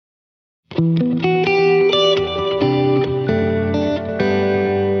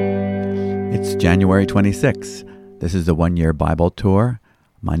It's January 26th. This is the one-year Bible tour.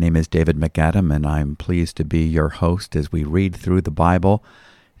 My name is David MacAdam, and I'm pleased to be your host as we read through the Bible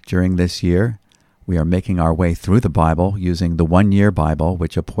during this year. We are making our way through the Bible using the one-year Bible,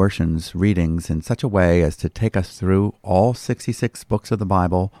 which apportions readings in such a way as to take us through all 66 books of the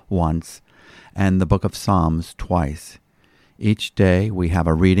Bible once and the book of Psalms twice. Each day we have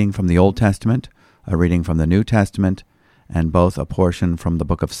a reading from the Old Testament, a reading from the New Testament, and both a portion from the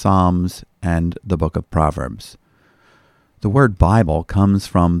book of Psalms and the book of Proverbs. The word Bible comes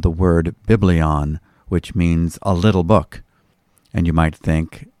from the word biblion, which means a little book. And you might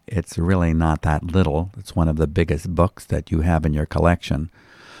think it's really not that little. It's one of the biggest books that you have in your collection.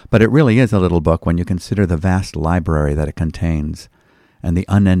 But it really is a little book when you consider the vast library that it contains and the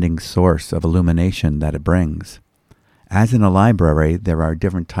unending source of illumination that it brings. As in a library, there are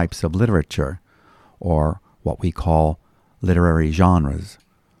different types of literature, or what we call literary genres.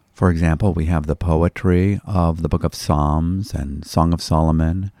 For example, we have the poetry of the book of Psalms and Song of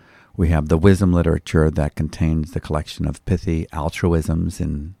Solomon. We have the wisdom literature that contains the collection of pithy altruisms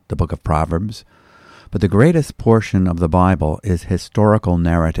in the book of Proverbs. But the greatest portion of the Bible is historical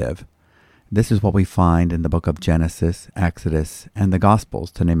narrative. This is what we find in the book of Genesis, Exodus, and the Gospels,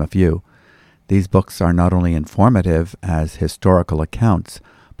 to name a few. These books are not only informative as historical accounts,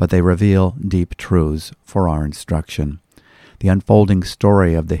 but they reveal deep truths for our instruction. The unfolding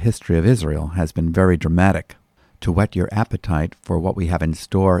story of the history of Israel has been very dramatic. To whet your appetite for what we have in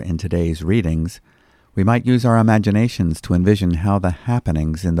store in today's readings, we might use our imaginations to envision how the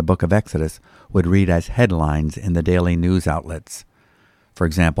happenings in the book of Exodus would read as headlines in the daily news outlets. For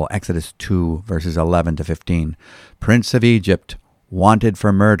example, Exodus 2, verses 11 to 15, Prince of Egypt, wanted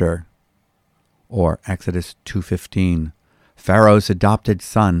for murder. Or Exodus 2:15, Pharaoh's adopted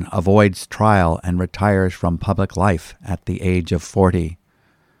son avoids trial and retires from public life at the age of 40.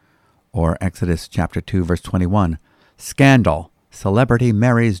 Or Exodus chapter 2, verse 21, Scandal, celebrity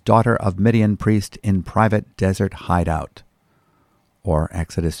marries daughter of Midian priest in private desert hideout. Or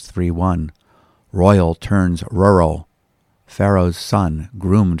Exodus 3:1, Royal turns rural. Pharaoh's son,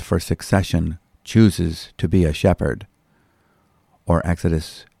 groomed for succession, chooses to be a shepherd. Or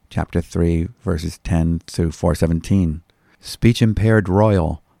Exodus chapter 3, verses 10 through 4:17, Speech-impaired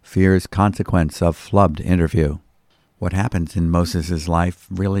royal fears consequence of flubbed interview. What happens in Moses' life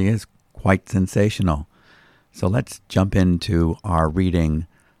really is quite sensational. So let's jump into our reading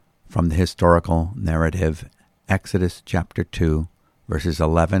from the historical narrative, Exodus chapter 2, verses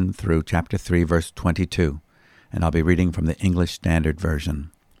 11 through chapter 3, verse 22. And I'll be reading from the English Standard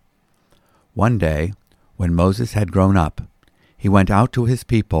Version. One day, when Moses had grown up, he went out to his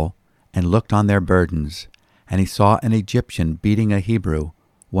people and looked on their burdens, and he saw an Egyptian beating a Hebrew,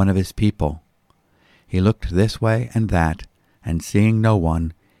 one of his people. He looked this way and that, and seeing no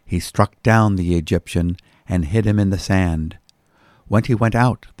one, he struck down the Egyptian and hid him in the sand. When he went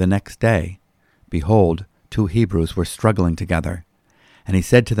out the next day, behold, 2 Hebrews were struggling together. And he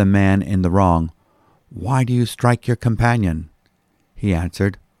said to the man in the wrong, Why do you strike your companion? He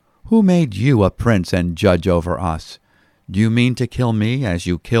answered, Who made you a prince and judge over us? Do you mean to kill me as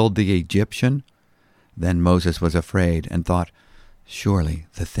you killed the Egyptian? Then Moses was afraid and thought, Surely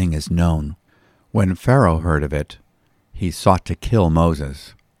the thing is known. When Pharaoh heard of it, he sought to kill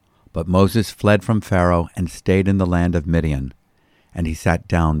Moses. But Moses fled from Pharaoh and stayed in the land of Midian, and he sat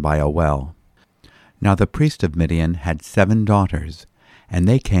down by a well. Now the priest of Midian had 7 daughters, and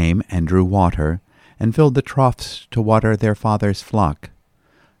they came and drew water, and filled the troughs to water their father's flock.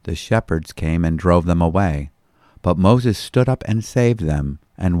 The shepherds came and drove them away, but Moses stood up and saved them,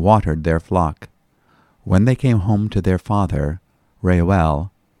 and watered their flock. When they came home to their father,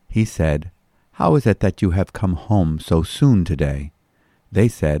 Reuel, he said, How is it that you have come home so soon today? They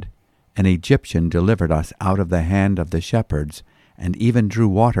said, An Egyptian delivered us out of the hand of the shepherds, and even drew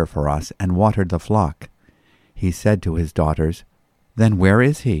water for us, and watered the flock. He said to his daughters, Then where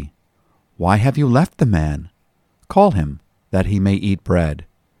is he? Why have you left the man? Call him, that he may eat bread.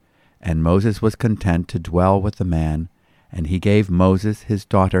 And Moses was content to dwell with the man, and he gave Moses his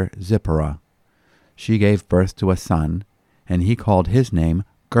daughter Zipporah. She gave birth to a son, and he called his name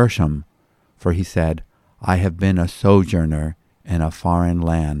Gershom, for he said, I have been a sojourner in a foreign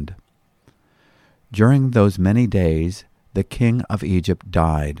land. During those many days the king of Egypt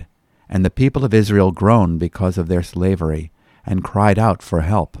died, and the people of Israel groaned because of their slavery, and cried out for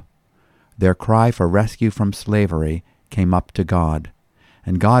help. Their cry for rescue from slavery came up to God,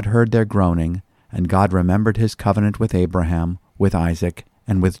 and God heard their groaning, and God remembered his covenant with Abraham, with Isaac,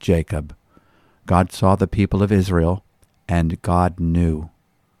 and with Jacob. God saw the people of Israel, and God knew.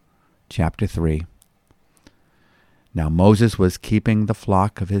 chapter 3. Now Moses was keeping the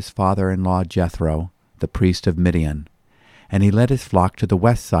flock of his father-in-law Jethro, the priest of Midian, and he led his flock to the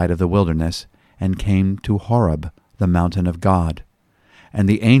west side of the wilderness, and came to Horeb, the mountain of God. And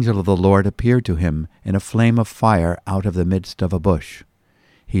the angel of the Lord appeared to him in a flame of fire out of the midst of a bush.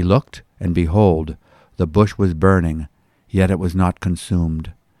 He looked, and behold, the bush was burning, yet it was not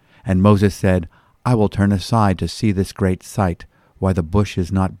consumed. And Moses said, I will turn aside to see this great sight, why the bush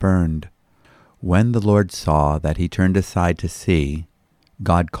is not burned. When the Lord saw that he turned aside to see,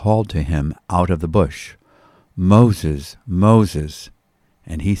 God called to him out of the bush, Moses, Moses.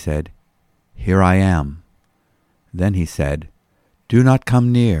 And he said, Here I am. Then he said, Do not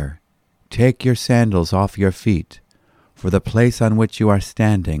come near. Take your sandals off your feet, for the place on which you are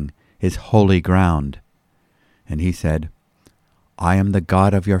standing is holy ground. And he said, I am the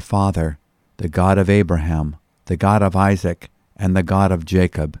God of your father, the God of Abraham, the God of Isaac, and the God of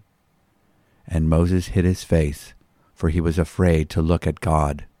Jacob. And Moses hid his face, for he was afraid to look at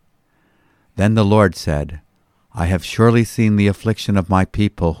God. Then the Lord said, I have surely seen the affliction of my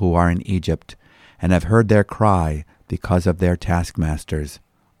people who are in Egypt, and have heard their cry because of their taskmasters.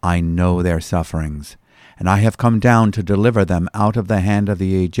 I know their sufferings, and I have come down to deliver them out of the hand of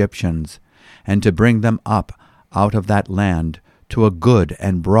the Egyptians, and to bring them up out of that land to a good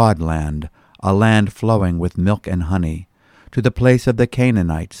and broad land, a land flowing with milk and honey, to the place of the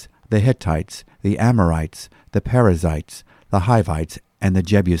Canaanites, the Hittites, the Amorites, the Perizzites, the Hivites, and the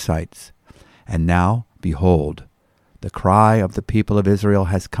Jebusites. And now, behold, the cry of the people of Israel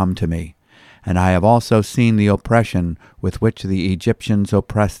has come to me, and I have also seen the oppression with which the Egyptians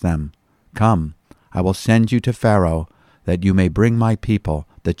oppress them. Come, I will send you to Pharaoh, that you may bring my people,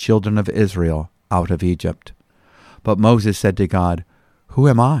 the children of Israel, out of Egypt. But Moses said to God, Who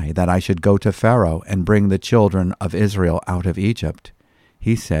am I, that I should go to Pharaoh and bring the children of Israel out of Egypt?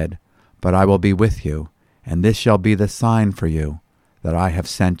 He said, But I will be with you, and this shall be the sign for you, that I have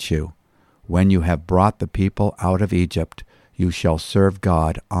sent you. When you have brought the people out of Egypt, you shall serve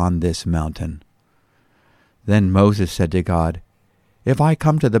God on this mountain. Then Moses said to God, If I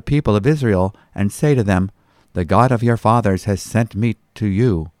come to the people of Israel and say to them, The God of your fathers has sent me to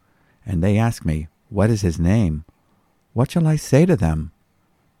you, and they ask me, What is his name? What shall I say to them?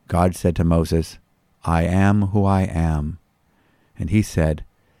 God said to Moses, I am who I am. And he said,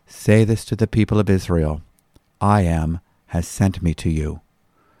 Say this to the people of Israel, I am has sent me to you.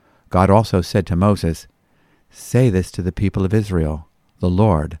 God also said to Moses, Say this to the people of Israel, The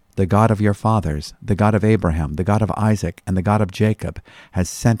Lord, the God of your fathers, the God of Abraham, the God of Isaac, and the God of Jacob, has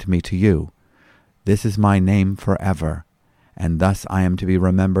sent me to you. This is my name forever, and thus I am to be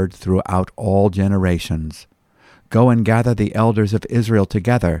remembered throughout all generations. Go and gather the elders of Israel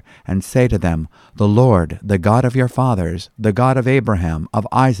together, and say to them, The Lord, the God of your fathers, the God of Abraham, of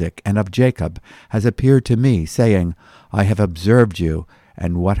Isaac, and of Jacob, has appeared to me, saying, I have observed you,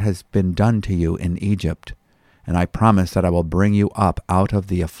 and what has been done to you in Egypt. And I promise that I will bring you up out of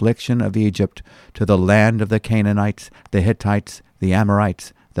the affliction of Egypt to the land of the Canaanites, the Hittites, the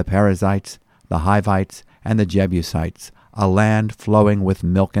Amorites, the Perizzites, the Hivites, and the Jebusites, a land flowing with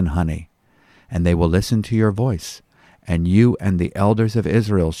milk and honey. And they will listen to your voice. And you and the elders of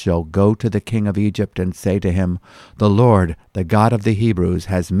Israel shall go to the king of Egypt and say to him, The Lord, the God of the Hebrews,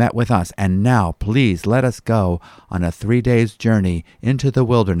 has met with us, and now please let us go on a 3 days' journey into the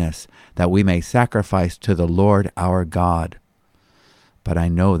wilderness, that we may sacrifice to the Lord our God. But I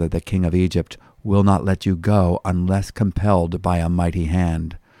know that the king of Egypt will not let you go unless compelled by a mighty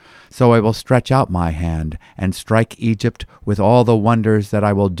hand. So I will stretch out my hand and strike Egypt with all the wonders that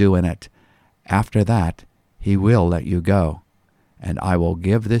I will do in it. After that, he will let you go, and I will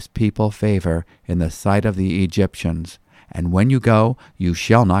give this people favor in the sight of the Egyptians. And when you go, you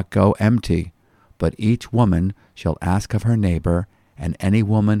shall not go empty, but each woman shall ask of her neighbor, and any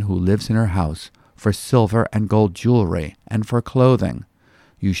woman who lives in her house, for silver and gold jewelry, and for clothing.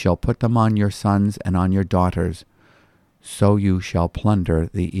 You shall put them on your sons and on your daughters, so you shall plunder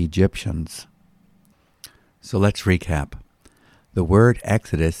the Egyptians. So let's recap. The word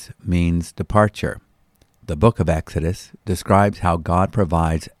Exodus means departure. The book of Exodus describes how God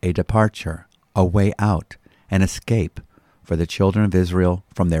provides a departure, a way out, an escape for the children of Israel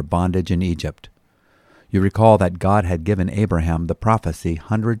from their bondage in Egypt. You recall that God had given Abraham the prophecy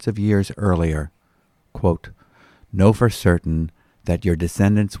hundreds of years earlier. Quote, Know for certain that your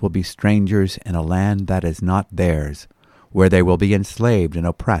descendants will be strangers in a land that is not theirs, where they will be enslaved and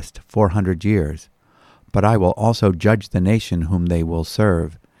oppressed 400 years. But I will also judge the nation whom they will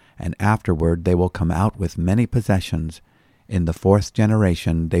serve, and afterward they will come out with many possessions. In the 4th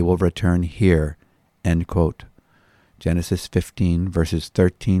generation they will return here. End quote. Genesis 15, verses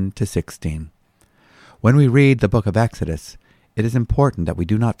 13 to 16. When we read the book of Exodus, it is important that we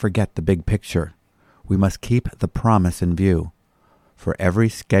do not forget the big picture. We must keep the promise in view. For every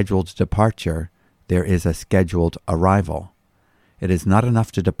scheduled departure, there is a scheduled arrival. It is not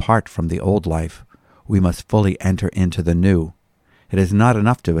enough to depart from the old life. We must fully enter into the new. It is not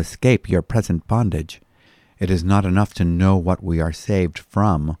enough to escape your present bondage. It is not enough to know what we are saved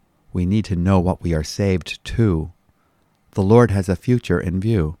from. We need to know what we are saved to. The Lord has a future in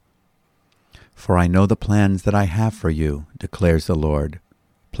view. For I know the plans that I have for you, declares the Lord,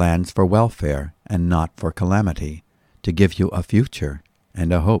 plans for welfare and not for calamity, to give you a future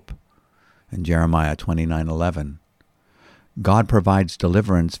and a hope. In Jeremiah 29:11. God provides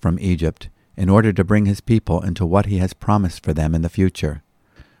deliverance from Egypt in order to bring his people into what he has promised for them in the future.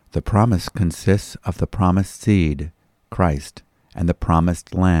 The promise consists of the promised seed, Christ, and the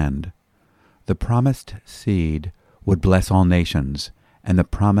promised land. The promised seed would bless all nations, and the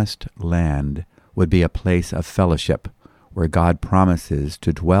promised land would be a place of fellowship where God promises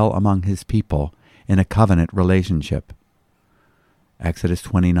to dwell among his people in a covenant relationship. Exodus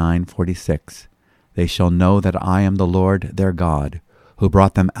 29:46. They shall know that I am the Lord their God, who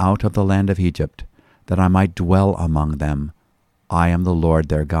brought them out of the land of Egypt, that I might dwell among them. I am the Lord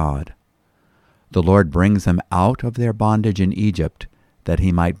their God. The Lord brings them out of their bondage in Egypt, that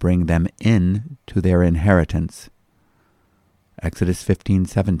he might bring them in to their inheritance. Exodus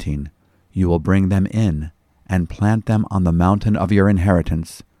 15:17. You will bring them in, and plant them on the mountain of your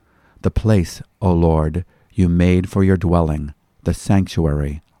inheritance, the place, O Lord, you made for your dwelling, the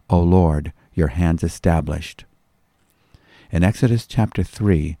sanctuary, O Lord, your hands established. In Exodus chapter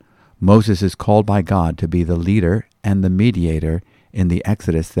 3, Moses is called by God to be the leader and the mediator in the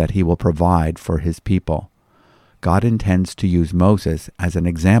Exodus that he will provide for his people. God intends to use Moses as an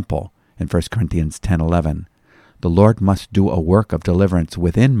example in 1 Corinthians 10:11. The Lord must do a work of deliverance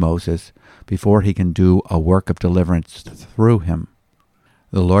within Moses before he can do a work of deliverance through him.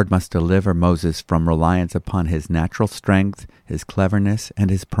 The Lord must deliver Moses from reliance upon his natural strength, his cleverness, and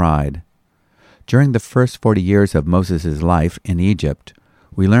his pride. During the first 40 years of Moses' life in Egypt,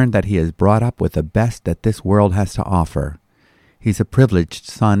 we learn that he is brought up with the best that this world has to offer. He's a privileged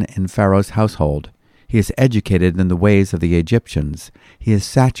son in Pharaoh's household. He is educated in the ways of the Egyptians. He is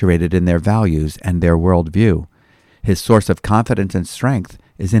saturated in their values and their worldview. His source of confidence and strength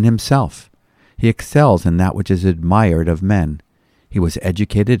is in himself. He excels in that which is admired of men. He was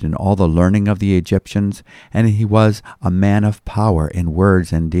educated in all the learning of the Egyptians, and he was a man of power in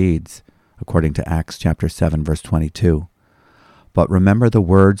words and deeds, according to Acts chapter 7, verse 22. But remember the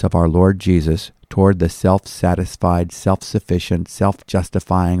words of our Lord Jesus toward the self-satisfied, self-sufficient,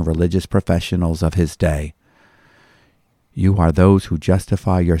 self-justifying religious professionals of his day. You are those who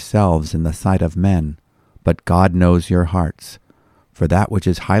justify yourselves in the sight of men, but God knows your hearts. For that which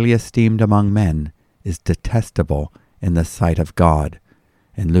is highly esteemed among men is detestable in the sight of God.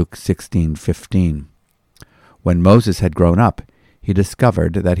 In Luke 16:15. When Moses had grown up, he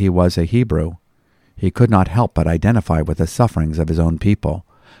discovered that he was a Hebrew. He could not help but identify with the sufferings of his own people.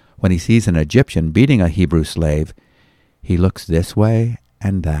 When he sees an Egyptian beating a Hebrew slave, he looks this way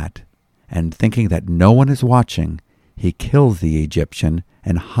and that, and thinking that no one is watching, he kills the Egyptian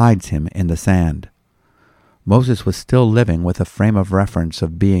and hides him in the sand. Moses was still living with a frame of reference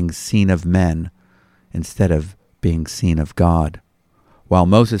of being seen of men instead of being seen of God. While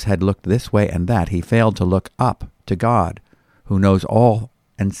Moses had looked this way and that, he failed to look up to God, who knows all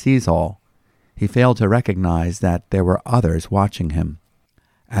and sees all. He failed to recognize that there were others watching him.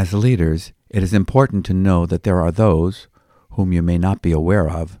 As leaders, it is important to know that there are those, whom you may not be aware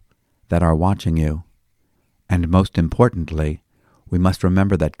of, that are watching you. And most importantly, we must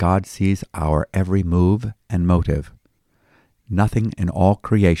remember that God sees our every move and motive. Nothing in all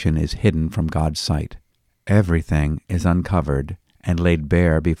creation is hidden from God's sight. Everything is uncovered and laid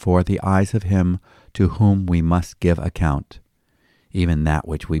bare before the eyes of him to whom we must give account, even that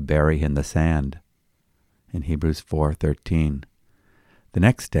which we bury in the sand. In Hebrews 4:13. The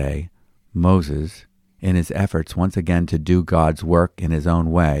next day, Moses, in his efforts once again to do God's work in his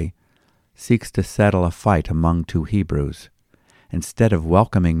own way, seeks to settle a fight among two Hebrews. Instead of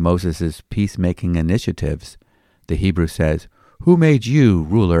welcoming Moses' peacemaking initiatives, the Hebrew says, "Who made you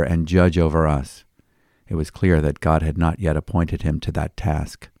ruler and judge over us?" It was clear that God had not yet appointed him to that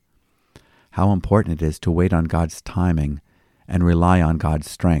task. How important it is to wait on God's timing and rely on God's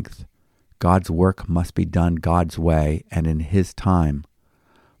strength. God's work must be done God's way and in his time.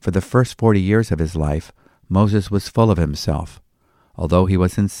 For the first 40 years of his life, Moses was full of himself. Although he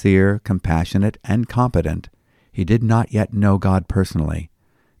was sincere, compassionate, and competent, he did not yet know God personally,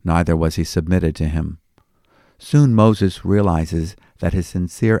 neither was he submitted to him. Soon Moses realizes that his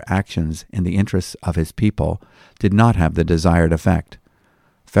sincere actions in the interests of his people did not have the desired effect.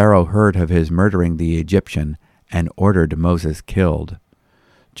 Pharaoh heard of his murdering the Egyptian and ordered Moses killed.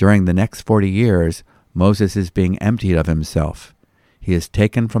 During the next 40 years, Moses is being emptied of himself. He is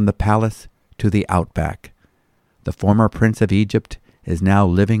taken from the palace to the outback. The former prince of Egypt is now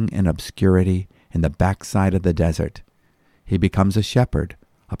living in obscurity in the backside of the desert. He becomes a shepherd,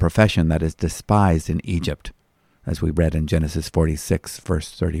 a profession that is despised in Egypt, as we read in Genesis 46, verse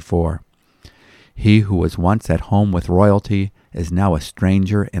 34. He who was once at home with royalty is now a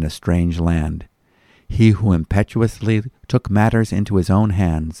stranger in a strange land. He who impetuously took matters into his own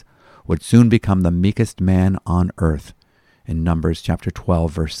hands would soon become the meekest man on earth, in Numbers chapter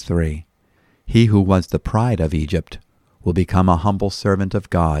 12, verse 3. He who was the pride of Egypt will become a humble servant of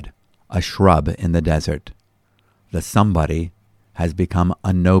God, a shrub in the desert. The somebody has become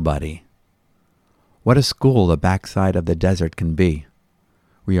a nobody. What a school the backside of the desert can be.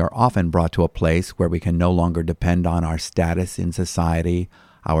 We are often brought to a place where we can no longer depend on our status in society,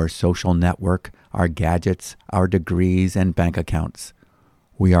 our social network, our gadgets, our degrees, and bank accounts.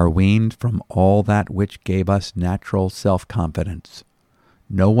 We are weaned from all that which gave us natural self-confidence.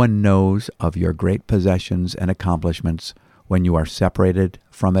 No one knows of your great possessions and accomplishments when you are separated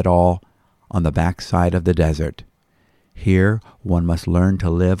from it all on the backside of the desert. Here one must learn to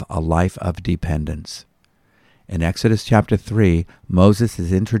live a life of dependence. In Exodus chapter 3, Moses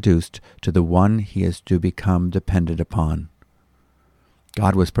is introduced to the one he is to become dependent upon.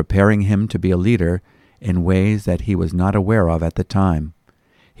 God was preparing him to be a leader in ways that he was not aware of at the time.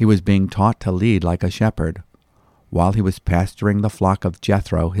 He was being taught to lead like a shepherd. While he was pasturing the flock of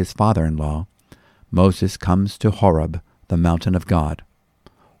Jethro, his father-in-law, Moses comes to Horeb, the mountain of God.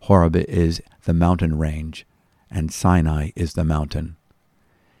 Horeb is the mountain range, and Sinai is the mountain.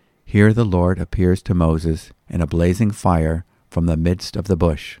 Here the Lord appears to Moses in a blazing fire from the midst of the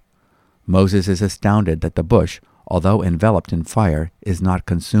bush. Moses is astounded that the bush, although enveloped in fire, is not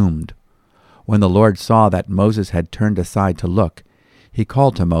consumed. When the Lord saw that Moses had turned aside to look, he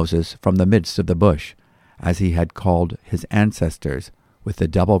called to Moses from the midst of the bush, as he had called his ancestors, with the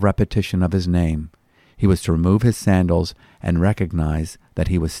double repetition of his name. He was to remove his sandals and recognize that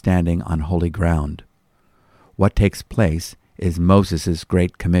he was standing on holy ground. What takes place is Moses'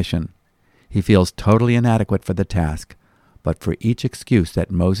 great commission. He feels totally inadequate for the task, but for each excuse that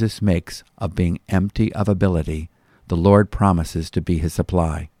Moses makes of being empty of ability, the Lord promises to be his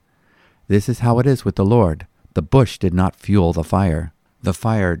supply. This is how it is with the Lord. The bush did not fuel the fire. The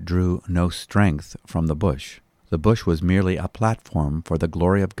fire drew no strength from the bush. The bush was merely a platform for the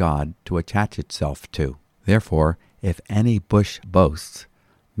glory of God to attach itself to. Therefore, if any bush boasts,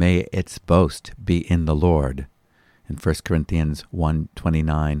 may its boast be in the Lord. In 1 Corinthians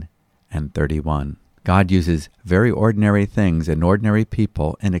 1:29 and 31. God uses very ordinary things and ordinary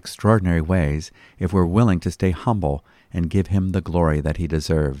people in extraordinary ways if we're willing to stay humble and give him the glory that he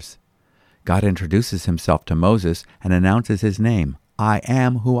deserves. God introduces himself to Moses and announces his name, I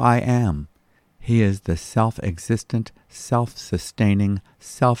am who I am. He is the self-existent, self-sustaining,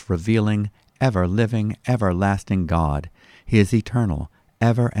 self-revealing, ever-living, everlasting God. He is eternal,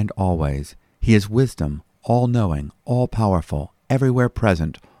 ever and always. He is wisdom, all-knowing, all-powerful, everywhere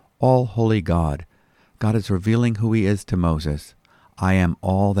present, all-holy God. God is revealing who he is to Moses. I am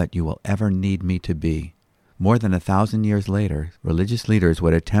all that you will ever need me to be. More than 1,000 years later, religious leaders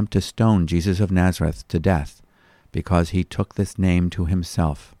would attempt to stone Jesus of Nazareth to death because he took this name to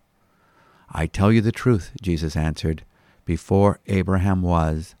himself. I tell you the truth, Jesus answered, before Abraham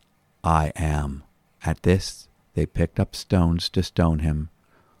was, I am. At this, they picked up stones to stone him,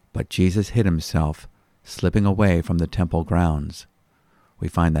 but Jesus hid himself, slipping away from the temple grounds. We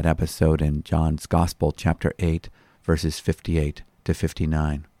find that episode in John's Gospel, chapter 8, verses 58 to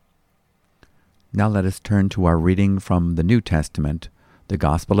 59. Now let us turn to our reading from the New Testament, the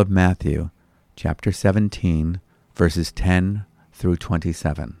Gospel of Matthew, chapter 17, verses 10 through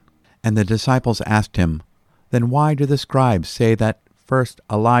 27. And the disciples asked him, Then why do the scribes say that first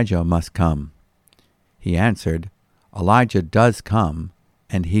Elijah must come? He answered, Elijah does come,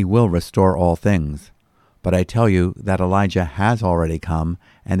 and he will restore all things. But I tell you that Elijah has already come,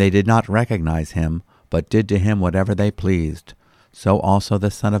 and they did not recognize him, but did to him whatever they pleased. So also the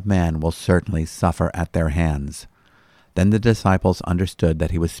Son of Man will certainly suffer at their hands. Then the disciples understood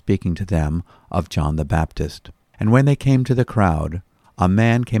that he was speaking to them of John the Baptist. And when they came to the crowd, a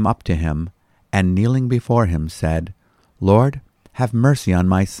man came up to him, and kneeling before him said, Lord, have mercy on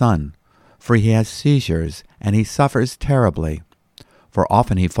my son, for he has seizures, and he suffers terribly. For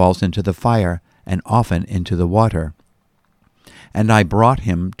often he falls into the fire, and often into the water. And I brought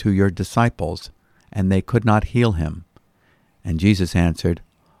him to your disciples, and they could not heal him. And Jesus answered,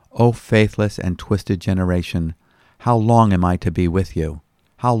 O faithless and twisted generation, how long am I to be with you?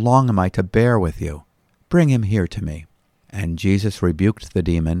 How long am I to bear with you? Bring him here to me. And Jesus rebuked the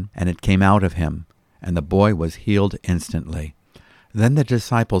demon, and it came out of him, and the boy was healed instantly. Then the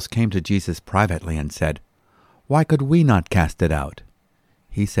disciples came to Jesus privately and said, Why could we not cast it out?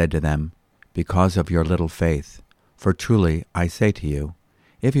 He said to them, Because of your little faith. For truly I say to you,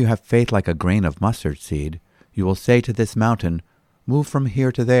 if you have faith like a grain of mustard seed, you will say to this mountain, Move from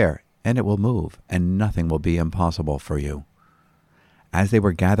here to there, and it will move, and nothing will be impossible for you. As they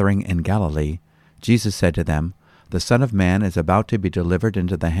were gathering in Galilee, Jesus said to them, The Son of Man is about to be delivered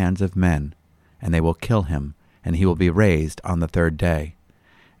into the hands of men, and they will kill him, and he will be raised on the third day.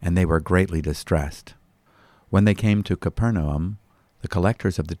 And they were greatly distressed. When they came to Capernaum, the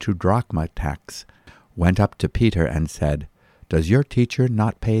collectors of the 2 drachma tax went up to Peter and said, Does your teacher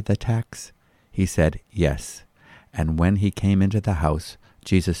not pay the tax? He said, Yes. And when he came into the house,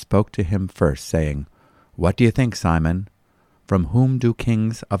 Jesus spoke to him first, saying, What do you think, Simon? From whom do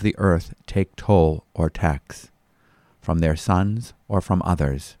kings of the earth take toll or tax? From their sons or from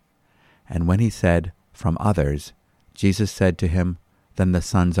others? And when he said, From others, Jesus said to him, Then the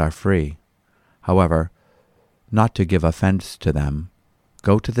sons are free. However, not to give offense to them,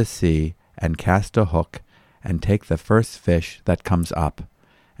 go to the sea and cast a hook and take the first fish that comes up,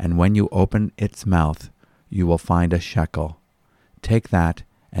 and when you open its mouth, you will find a shekel. Take that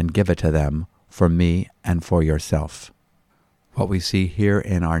and give it to them for me and for yourself. What we see here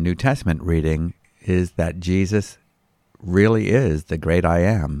in our New Testament reading is that Jesus really is the great I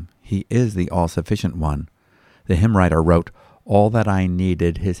am. He is the all-sufficient one. The hymn writer wrote, All that I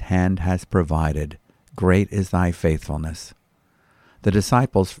needed his hand has provided. Great is thy faithfulness. The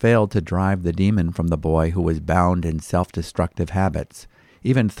disciples failed to drive the demon from the boy who was bound in self-destructive habits,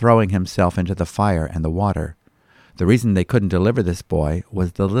 even throwing himself into the fire and the water. The reason they couldn't deliver this boy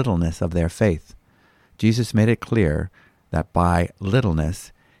was the littleness of their faith. Jesus made it clear that by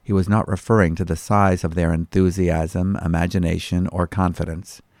littleness, he was not referring to the size of their enthusiasm, imagination, or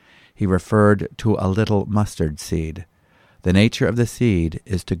confidence. He referred to a little mustard seed. The nature of the seed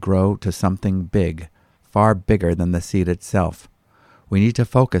is to grow to something big, far bigger than the seed itself. We need to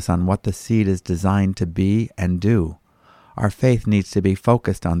focus on what the seed is designed to be and do. Our faith needs to be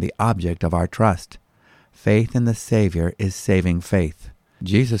focused on the object of our trust. Faith in the Savior is saving faith.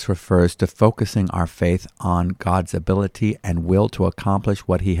 Jesus refers to focusing our faith on God's ability and will to accomplish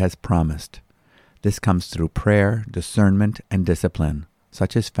what he has promised. This comes through prayer, discernment, and discipline,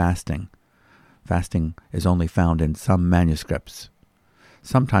 such as fasting. Fasting is only found in some manuscripts.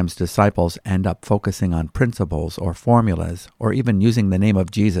 Sometimes disciples end up focusing on principles or formulas, or even using the name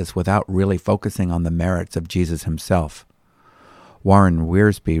of Jesus without really focusing on the merits of Jesus himself. Warren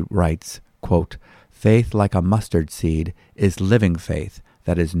Wiersbe writes, quote, Faith like a mustard seed is living faith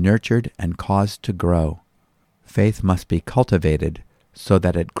that is nurtured and caused to grow. Faith must be cultivated so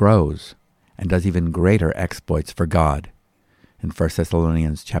that it grows and does even greater exploits for God. In 1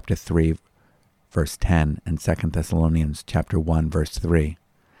 Thessalonians chapter 3, verse 10, and 2 Thessalonians chapter 1, verse 3.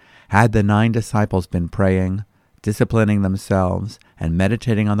 Had the 9 disciples been praying, disciplining themselves, and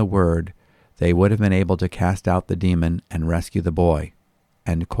meditating on the word, they would have been able to cast out the demon and rescue the boy.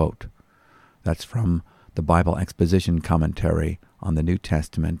 End quote. That's from the Bible Exposition Commentary on the New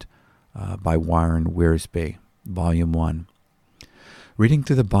Testament by Warren Wiersbe, Volume 1. Reading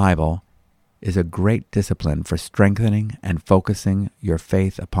through the Bible is a great discipline for strengthening and focusing your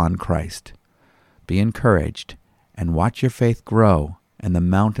faith upon Christ. Be encouraged and watch your faith grow, and the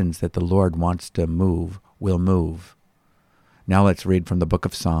mountains that the Lord wants to move will move. Now let's read from the book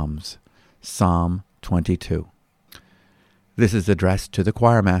of Psalms, Psalm 22. This is addressed to the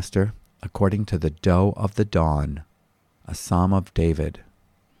choir master, according to the doe of the dawn, a psalm of David.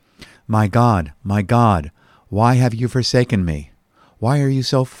 My God, why have you forsaken me? Why are you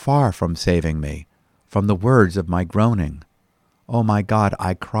so far from saving me, from the words of my groaning? O my God,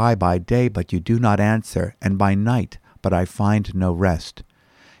 I cry by day, but you do not answer, and by night, but I find no rest.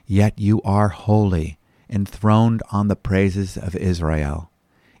 Yet you are holy, enthroned on the praises of Israel.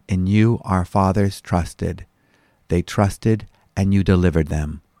 In you our fathers trusted. They trusted, and you delivered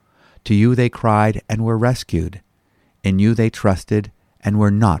them. To you they cried and were rescued. In you they trusted and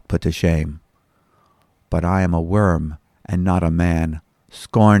were not put to shame. But I am a worm and not a man,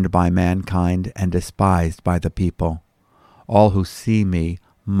 scorned by mankind and despised by the people. All who see me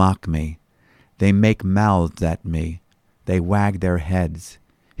mock me. They make mouths at me. They wag their heads.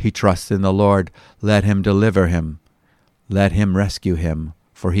 He trusts in the Lord. Let him deliver him. Let him rescue him,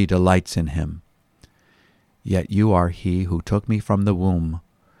 for he delights in him. Yet you are he who took me from the womb.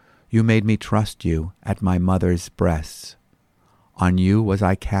 You made me trust you at my mother's breasts. On you was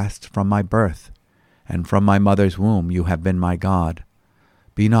I cast from my birth, and from my mother's womb you have been my God.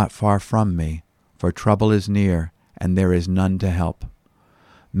 Be not far from me, for trouble is near, and there is none to help.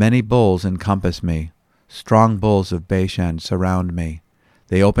 Many bulls encompass me, strong bulls of Bashan surround me.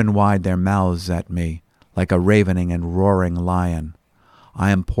 They open wide their mouths at me, like a ravening and roaring lion.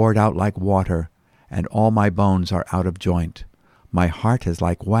 I am poured out like water, and all my bones are out of joint. My heart is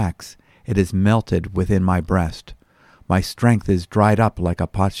like wax, it is melted within my breast. My strength is dried up like a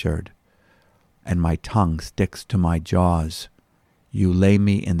potsherd, and my tongue sticks to my jaws. You lay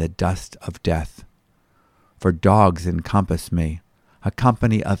me in the dust of death. For dogs encompass me, a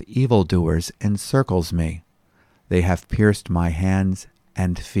company of evildoers encircles me. They have pierced my hands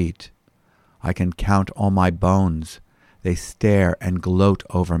and feet. I can count all my bones. They stare and gloat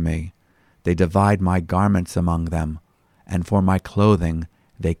over me. They divide my garments among them, and for my clothing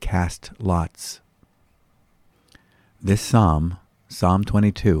they cast lots. This psalm, Psalm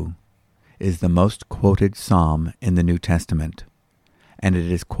 22, is the most quoted psalm in the New Testament, and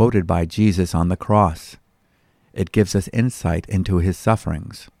it is quoted by Jesus on the cross. It gives us insight into his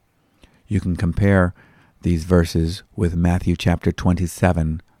sufferings. You can compare these verses with Matthew chapter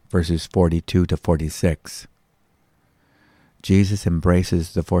 27, verses 42 to 46. Jesus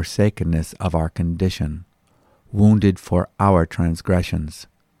embraces the forsakenness of our condition, wounded for our transgressions.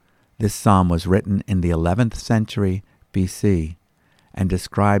 This psalm was written in the 11th century BC and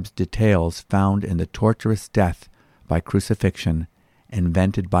describes details found in the torturous death by crucifixion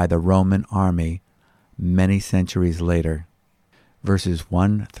invented by the Roman army many centuries later. Verses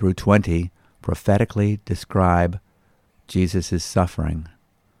 1 through 20 prophetically describe Jesus' suffering.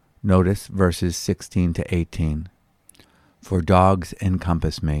 Notice verses 16 to 18. For dogs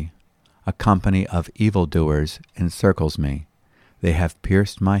encompass me, a company of evildoers encircles me. They have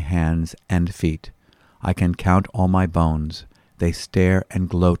pierced my hands and feet. I can count all my bones. They stare and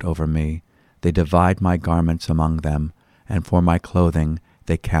gloat over me. They divide my garments among them, and for my clothing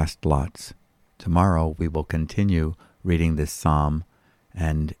they cast lots. Tomorrow we will continue reading this psalm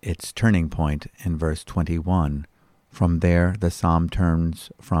and its turning point in verse 21. From there, the psalm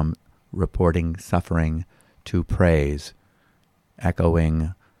turns from reporting suffering to praise,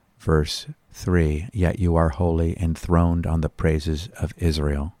 echoing verse 3, Yet you are holy, enthroned on the praises of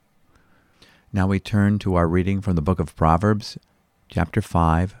Israel. Now we turn to our reading from the book of Proverbs, chapter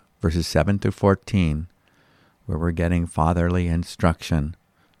 5, verses 7 through 14, where we're getting fatherly instruction,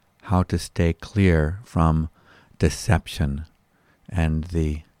 how to stay clear from deception and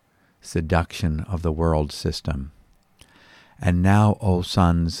the seduction of the world system. And now, O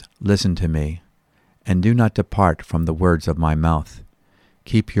sons, listen to me, and do not depart from the words of my mouth.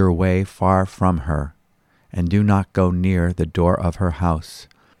 Keep your way far from her, and do not go near the door of her house,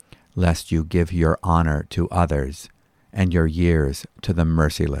 lest you give your honor to others, and your years to the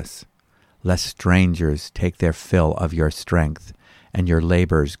merciless, lest strangers take their fill of your strength, and your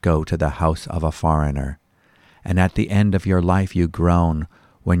labors go to the house of a foreigner. And at the end of your life you groan,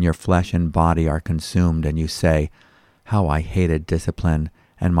 when your flesh and body are consumed, and you say, How I hated discipline,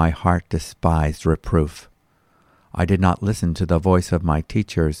 and my heart despised reproof. I did not listen to the voice of my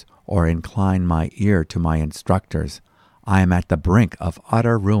teachers, or incline my ear to my instructors. I am at the brink of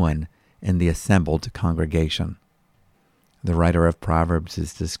utter ruin in the assembled congregation. The writer of Proverbs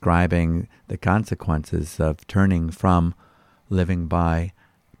is describing the consequences of turning from living by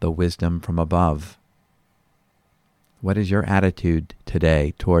the wisdom from above. What is your attitude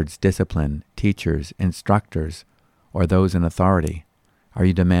today towards discipline, teachers, instructors, or those in authority? Are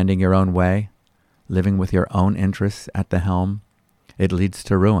you demanding your own way, living with your own interests at the helm? It leads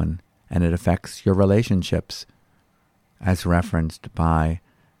to ruin, and it affects your relationships, as referenced by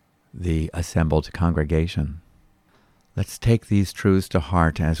the assembled congregation. Let's take these truths to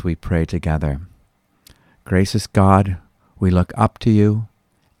heart as we pray together. Gracious God, we look up to you,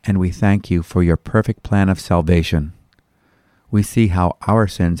 and we thank you for your perfect plan of salvation. We see how our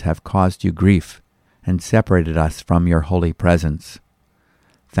sins have caused you grief and separated us from your holy presence.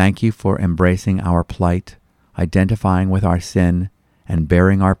 Thank you for embracing our plight, identifying with our sin, and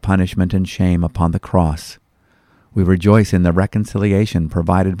bearing our punishment and shame upon the cross. We rejoice in the reconciliation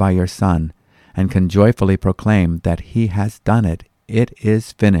provided by your Son, and can joyfully proclaim that he has done it. It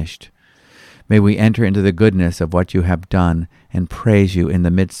is finished. May we enter into the goodness of what you have done and praise you in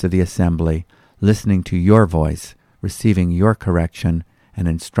the midst of the assembly, listening to your voice, receiving your correction and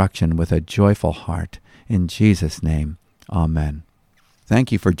instruction with a joyful heart. In Jesus' name, amen.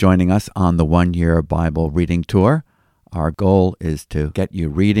 Thank you for joining us on the one-year Bible reading tour. Our goal is to get you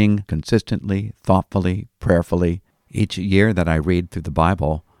reading consistently, thoughtfully, prayerfully. Each year that I read through the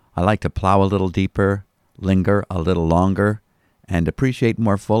Bible, I like to plow a little deeper, linger a little longer, and appreciate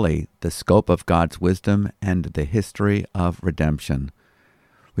more fully the scope of God's wisdom and the history of redemption.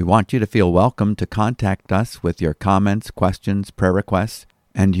 We want you to feel welcome to contact us with your comments, questions, prayer requests,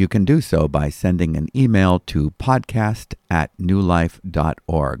 and you can do so by sending an email to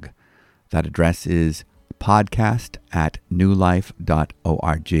podcast@newlife.org. That address is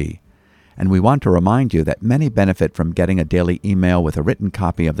podcast@newlife.org. And we want to remind you that many benefit from getting a daily email with a written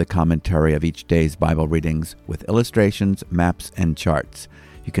copy of the commentary of each day's Bible readings with illustrations, maps, and charts.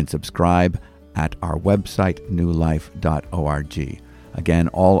 You can subscribe at our website, newlife.org. Again,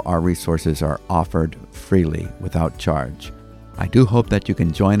 all our resources are offered freely without charge. I do hope that you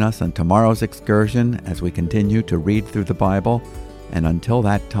can join us on tomorrow's excursion as we continue to read through the Bible. And until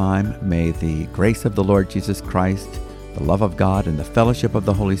that time, may the grace of the Lord Jesus Christ, the love of God, and the fellowship of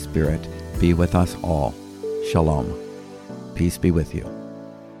the Holy Spirit be with us all. Shalom. Peace be with you.